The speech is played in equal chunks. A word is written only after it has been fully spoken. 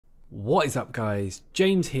What is up guys,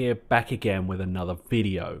 James here, back again with another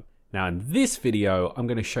video. Now in this video I'm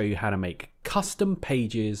going to show you how to make custom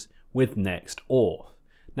pages with Next-auth.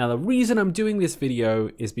 Now the reason I'm doing this video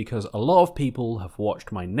is because a lot of people have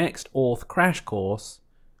watched my Next-auth crash course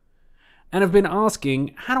and have been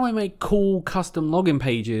asking, how do I make cool custom login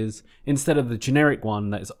pages instead of the generic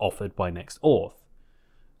one that is offered by Next-auth?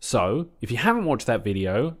 So if you haven't watched that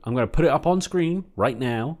video, I'm going to put it up on screen right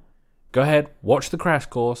now. Go ahead, watch the crash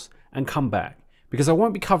course and come back, because I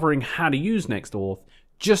won't be covering how to use Next-auth,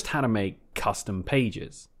 just how to make custom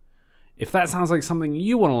pages. If that sounds like something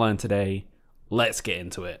you want to learn today, let's get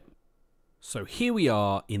into it. So here we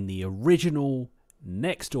are in the original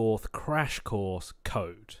Next-auth crash course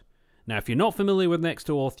code. Now if you're not familiar with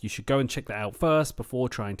Next-auth, you should go and check that out first before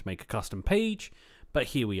trying to make a custom page, but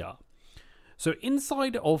here we are. So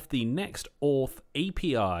inside of the Next-auth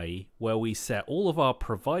API, where we set all of our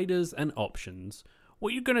providers and options,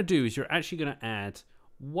 what you're going to do is you're actually going to add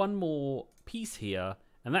one more piece here,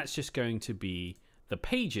 and that's just going to be the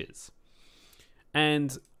pages.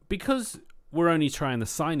 And because we're only trying the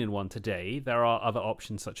sign-in one today, there are other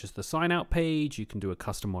options such as the sign-out page. You can do a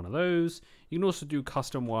custom one of those. You can also do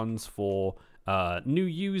custom ones for new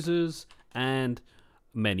users and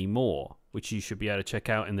many more, which you should be able to check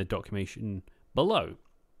out in the documentation below.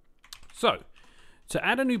 So to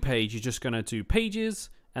add a new page, you're just going to do pages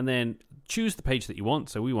and then choose the page that you want.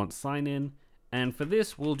 So we want sign in, and for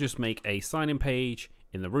this we'll just make a sign in page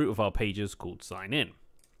in the root of our pages called sign in.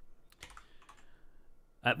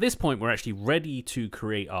 At this point we're actually ready to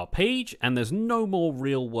create our page, and there's no more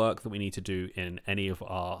real work that we need to do in any of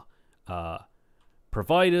our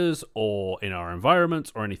providers or in our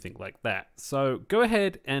environments or anything like that. So go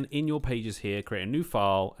ahead and in your pages here create a new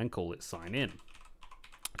file and call it signin.js.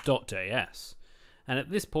 And at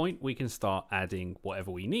this point we can start adding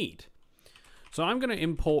whatever we need. So I'm going to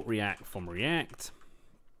import React from React,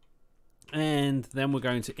 and then we're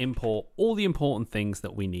going to import all the important things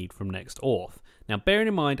that we need from Next-auth. Now bearing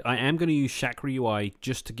in mind I am going to use Chakra UI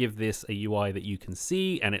just to give this a UI that you can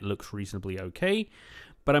see and it looks reasonably okay.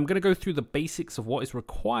 But I'm going to go through the basics of what is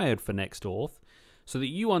required for Next-auth so that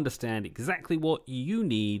you understand exactly what you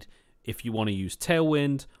need if you want to use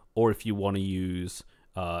Tailwind, or if you want to use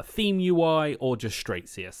theme UI, or just straight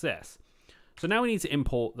CSS. So now we need to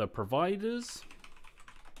import the providers.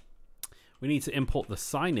 We need to import the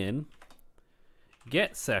sign-in,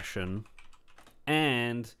 get session,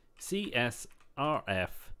 and CSRF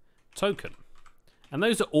token. And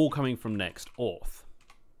those are all coming from Next-auth.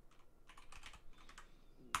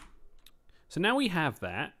 So now we have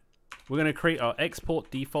that, we're going to create our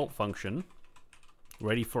export default function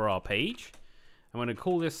ready for our page. I'm going to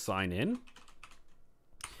call this sign in.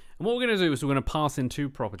 And what we're going to do is we're going to pass in two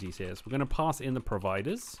properties here. So we're going to pass in the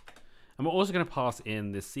providers, and we're also going to pass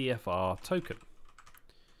in the CFR token.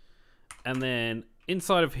 And then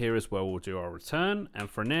inside of here is where we'll do our return.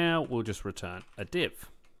 And for now, we'll just return a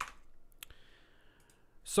div.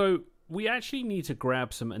 So we actually need to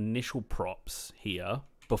grab some initial props here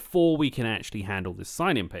before we can actually handle this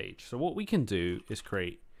sign-in page. So what we can do is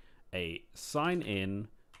create a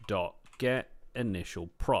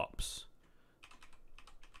sign-in.getInitialProps.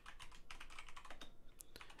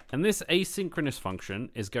 And this asynchronous function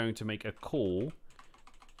is going to make a call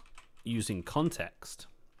using context.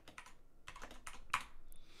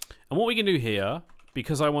 And what we can do here,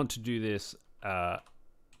 because I want to do this right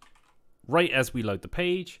as we load the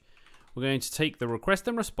page, we're going to take the request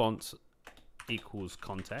and response equals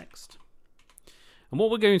context, and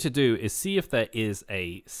what we're going to do is see if there is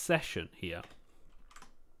a session here,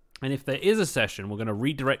 and if there is a session we're going to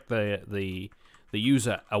redirect the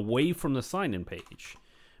user away from the sign-in page,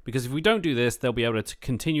 because if we don't do this they'll be able to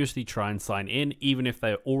continuously try and sign in even if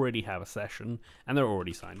they already have a session and they're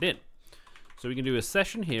already signed in. So we can do a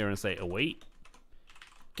session here and say await,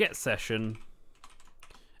 get session,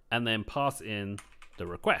 and then pass in the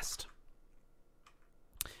request.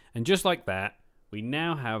 And just like that, we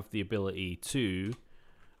now have the ability to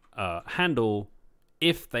handle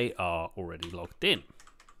if they are already logged in.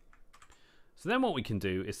 So then what we can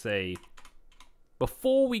do is say,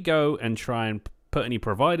 before we go and try and put any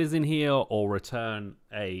providers in here or return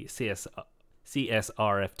a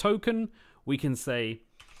CSRF token, we can say,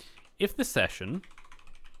 if the session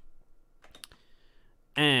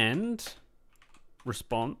and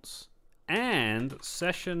response and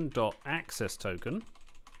session.access token,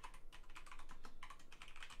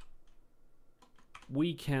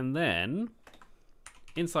 we can then,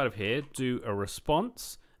 inside of here, do a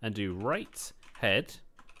response and do write head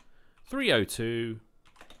 302,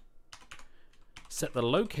 set the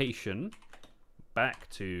location back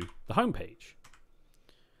to the home page.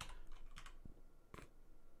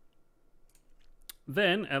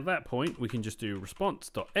 then at that point, we can just do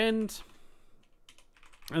response.end,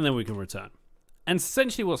 and then we can return. And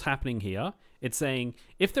essentially what's happening here, it's saying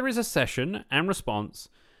if there is a session and response,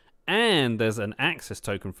 and there's an access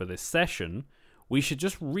token for this session, we should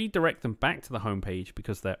just redirect them back to the home page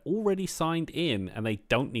because they're already signed in and they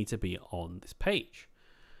don't need to be on this page.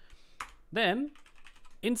 Then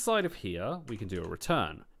inside of here, we can do a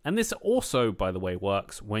return. And this also, by the way,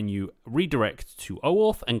 works when you redirect to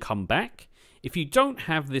OAuth and come back. If you don't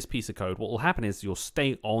have this piece of code, what will happen is you'll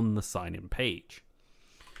stay on the sign-in page.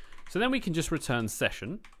 So then we can just return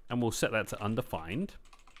session, and we'll set that to undefined.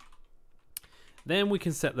 Then we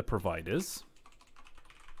can set the providers.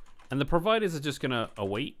 And the providers are just going to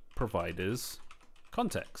await providers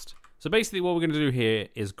context. So basically what we're going to do here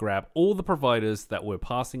is grab all the providers that we're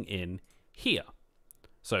passing in here.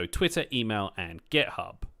 So Twitter, email, and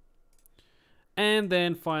GitHub. And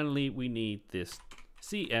then finally we need this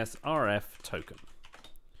CSRF token.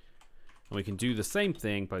 And we can do the same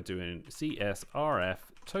thing by doing CSRF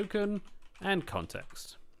token and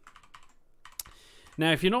context.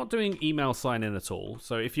 Now, if you're not doing email sign-in at all,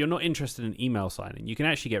 so if you're not interested in email sign-in, you can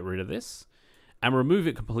actually get rid of this and remove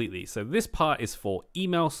it completely. So this part is for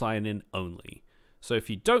email sign-in only. So if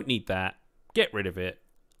you don't need that, get rid of it,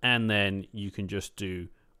 and then you can just do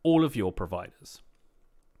all of your providers.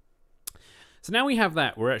 So now we have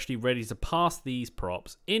that, we're actually ready to pass these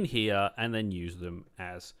props in here and then use them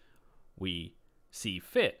as we see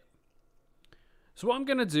fit. So what I'm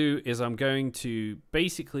going to do is I'm going to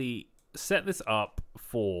basically set this up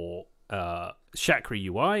for Chakra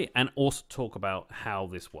UI and also talk about how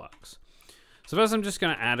this works. So first I'm just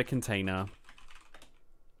going to add a container,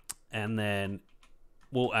 and then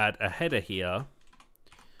we'll add a header here,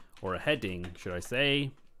 or a heading, should I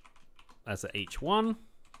say, as a H1.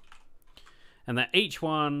 And that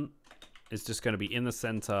H1 is just going to be in the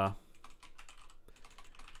center,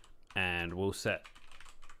 and we'll set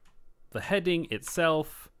the heading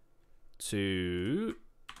itself to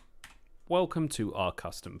welcome to our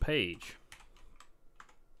custom page.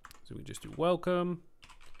 So we just do welcome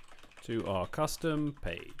to our custom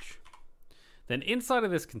page. Then inside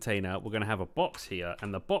of this container, we're going to have a box here,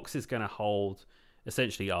 and the box is going to hold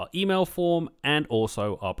essentially our email form and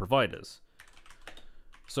also our providers.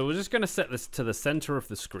 So we're just going to set this to the center of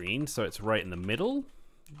the screen so it's right in the middle,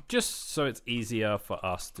 just so it's easier for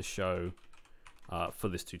us to show for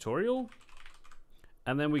this tutorial.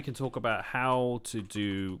 And then we can talk about how to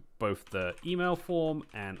do both the email form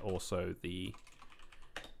and also the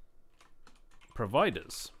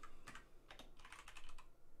providers.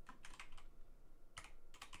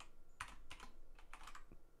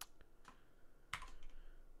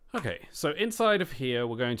 Okay, so inside of here,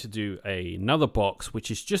 we're going to do another box,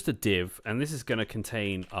 which is just a div, and this is going to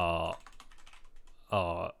contain our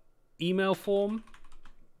email form.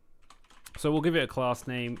 So we'll give it a class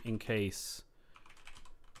name in case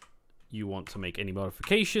you want to make any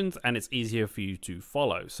modifications and it's easier for you to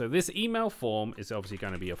follow. So this email form is obviously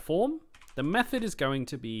going to be a form. The method is going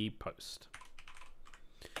to be post.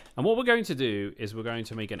 And what we're going to do is we're going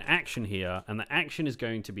to make an action here, and the action is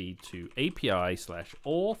going to be to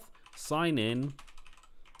API/auth sign-in/email.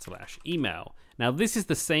 Now this is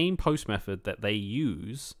the same post method that they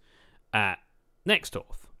use at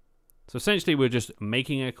Next-auth. So essentially we're just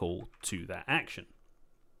making a call to that action.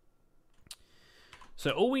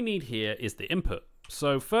 So all we need here is the input.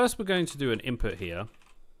 So first we're going to do an input here,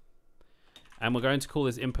 and we're going to call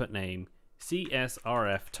this input name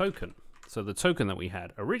CSRF token. So the token that we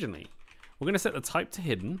had originally. We're going to set the type to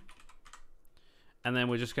hidden, and then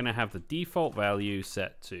we're just going to have the default value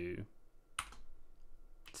set to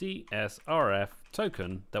CSRF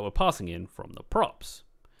token that we're passing in from the props.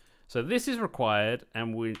 So this is required,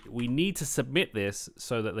 and we need to submit this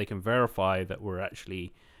so that they can verify that we're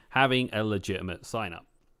actually having a legitimate sign up.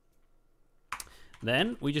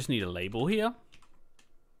 Then we just need a label here,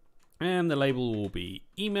 and the label will be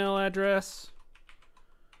email address.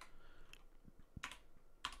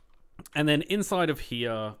 And then inside of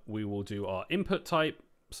here, we will do our input type.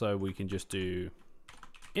 So we can just do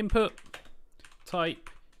input type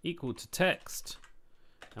equal to text,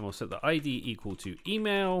 and we'll set the ID equal to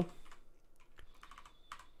email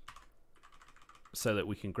so that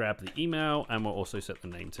we can grab the email, and we'll also set the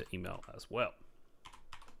name to email as well.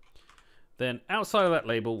 Then outside of that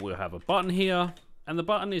label, we'll have a button here, and the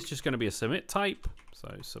button is just going to be a submit type.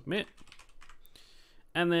 So submit,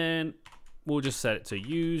 and then we'll just set it to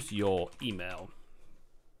use your email.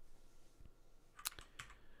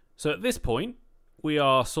 So at this point, we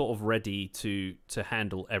are sort of ready to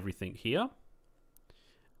handle everything here.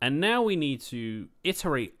 And now we need to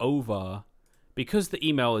iterate over, because the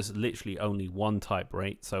email is literally only one type,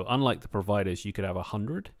 right? So unlike the providers, you could have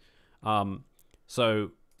 100.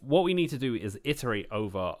 So what we need to do is iterate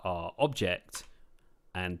over our object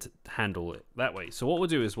and handle it that way. So what we'll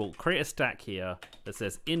do is we'll create a stack here that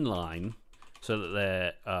says inline, so that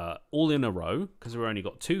they're all in a row, because we've only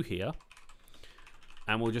got 2 here.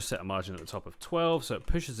 And we'll just set a margin at the top of 12, so it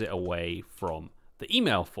pushes it away from the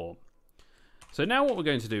email form. So now what we're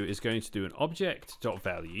going to do is going to do an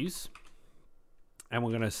object.values, and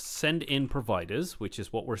we're going to send in providers, which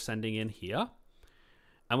is what we're sending in here.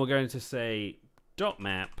 And we're going to say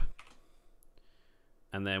 .map,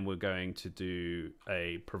 and then we're going to do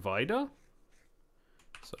a provider.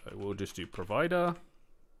 So we'll just do provider.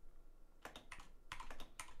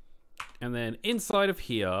 And then inside of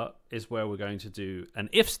here is where we're going to do an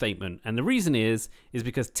if statement. And the reason is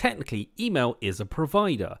because technically email is a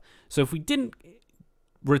provider. So if we didn't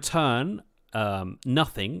return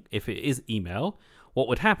nothing, if it is email, what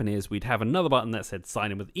would happen is we'd have another button that said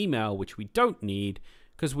sign in with email, which we don't need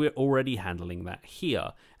because we're already handling that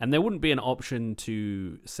here. And there wouldn't be an option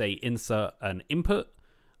to say insert an input,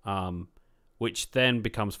 which then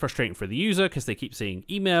becomes frustrating for the user because they keep seeing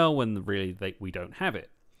email when really we don't have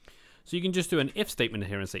it. So you can just do an if statement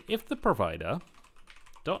here and say if the provider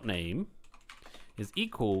dot name is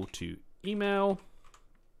equal to email,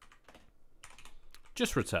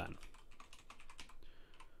 just return.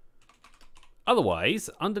 Otherwise,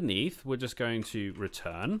 underneath, we're just going to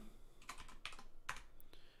return.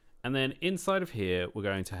 And then inside of here, we're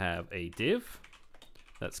going to have a div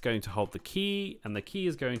that's going to hold the key, and the key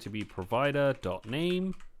is going to be provider dot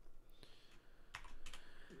name.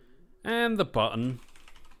 And the button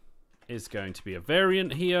is going to be a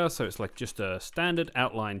variant here, so it's like just a standard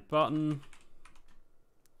outline button,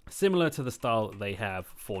 similar to the style that they have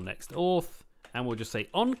for Next-auth, and we'll just say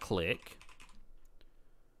on click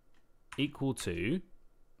equal to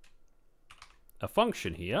a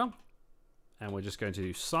function here, and we're just going to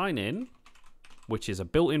do sign in, which is a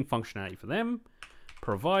built-in functionality for them,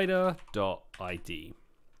 provider.id.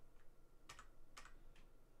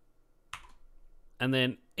 And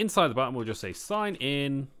then inside the button, we'll just say sign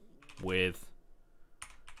in with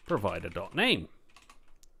provider.name.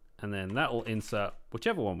 And then that will insert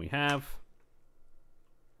whichever one we have.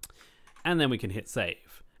 And then we can hit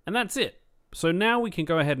save. And that's it. So now we can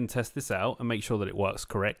go ahead and test this out and make sure that it works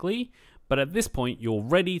correctly. But at this point, you're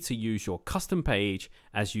ready to use your custom page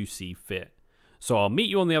as you see fit. So I'll meet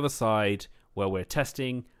you on the other side where we're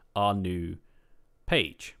testing our new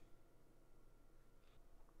page.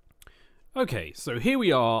 Okay, so here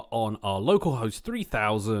we are on our localhost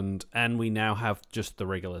 3000, and we now have just the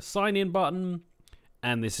regular sign in button,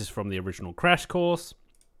 and this is from the original crash course.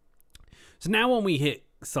 So now when we hit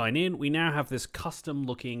sign in, we now have this custom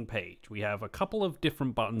looking page. We have a couple of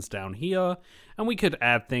different buttons down here, and we could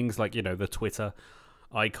add things like, you know, the Twitter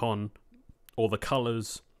icon or the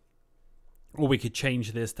colors, or we could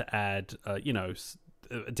change this to add, you know,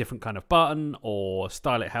 a different kind of button or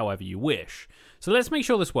style it however you wish. So let's make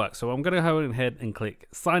sure this works. So I'm going to go ahead and click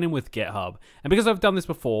sign in with GitHub. And because I've done this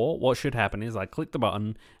before, what should happen is I click the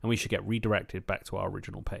button and we should get redirected back to our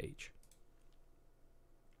original page.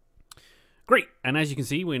 Great. And as you can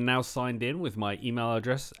see, we're now signed in with my email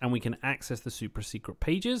address and we can access the super secret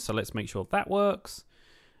pages. So let's make sure that works.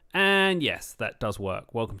 And yes, that does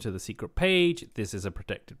work. Welcome to the secret page. This is a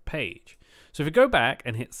protected page. So if we go back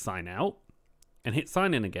and hit sign out, and hit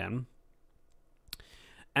sign in again,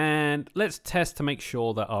 and let's test to make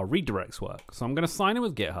sure that our redirects work. So I'm going to sign in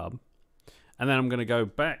with GitHub, and then I'm going to go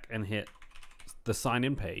back and hit the sign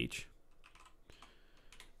in page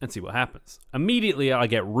and see what happens. Immediately I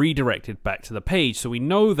get redirected back to the page, so we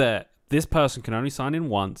know that this person can only sign in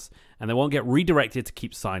once and they won't get redirected to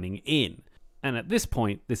keep signing in. And at this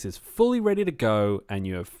point, this is fully ready to go and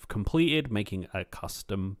you have completed making a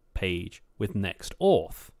custom page with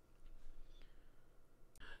Next-auth.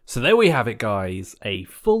 So there we have it, guys, a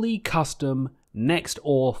fully custom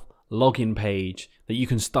Next-auth login page that you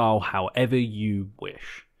can style however you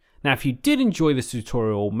wish. Now, if you did enjoy this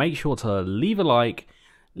tutorial, make sure to leave a like,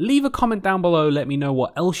 leave a comment down below, let me know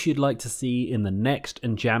what else you'd like to see in the Next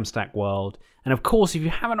and Jamstack world. And of course, if you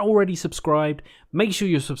haven't already subscribed, make sure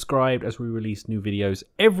you're subscribed as we release new videos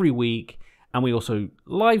every week. And we also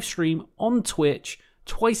live stream on Twitch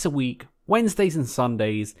twice a week, Wednesdays and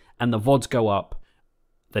Sundays, and the VODs go up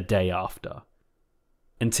the day after.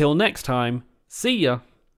 Until next time, see ya!